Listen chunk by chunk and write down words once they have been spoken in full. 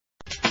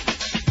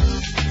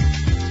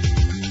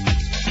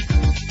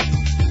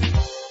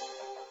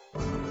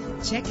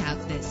Check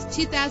out this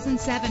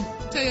 2007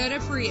 Toyota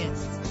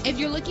Prius. If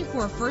you're looking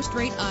for a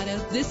first-rate auto,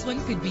 this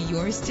one could be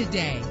yours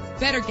today.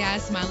 Better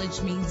gas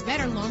mileage means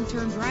better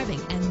long-term driving,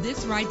 and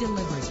this ride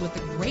delivers with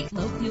a great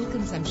low fuel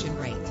consumption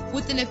rate.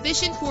 With an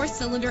efficient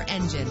 4-cylinder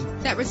engine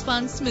that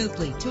responds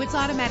smoothly to its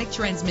automatic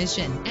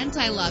transmission,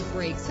 anti-lock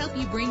brakes help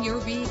you bring your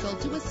vehicle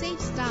to a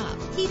safe stop.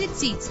 Heated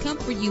seats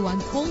comfort you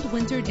on cold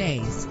winter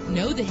days.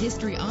 Know the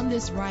history on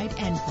this ride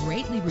and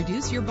greatly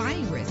reduce your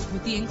buying risk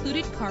with the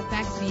included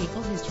Carfax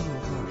Vehicle History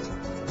Report.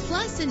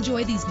 Plus,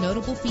 enjoy these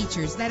notable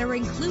features that are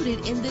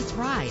included in this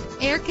ride: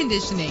 air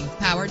conditioning,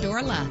 power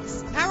door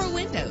locks, power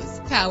windows,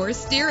 power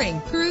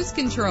steering, cruise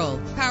control,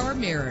 power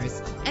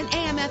mirrors, an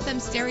AM/FM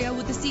stereo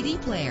with a CD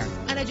player,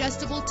 an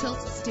adjustable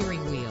tilt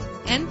steering wheel.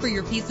 And for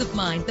your peace of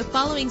mind, the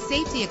following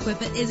safety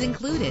equipment is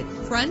included: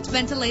 front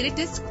ventilated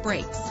disc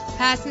brakes,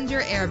 passenger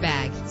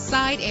airbag,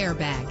 side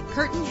airbag,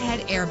 curtain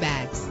head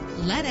airbags.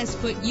 Let us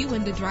put you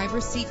in the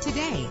driver's seat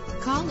today.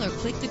 Call or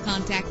click to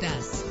contact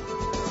us.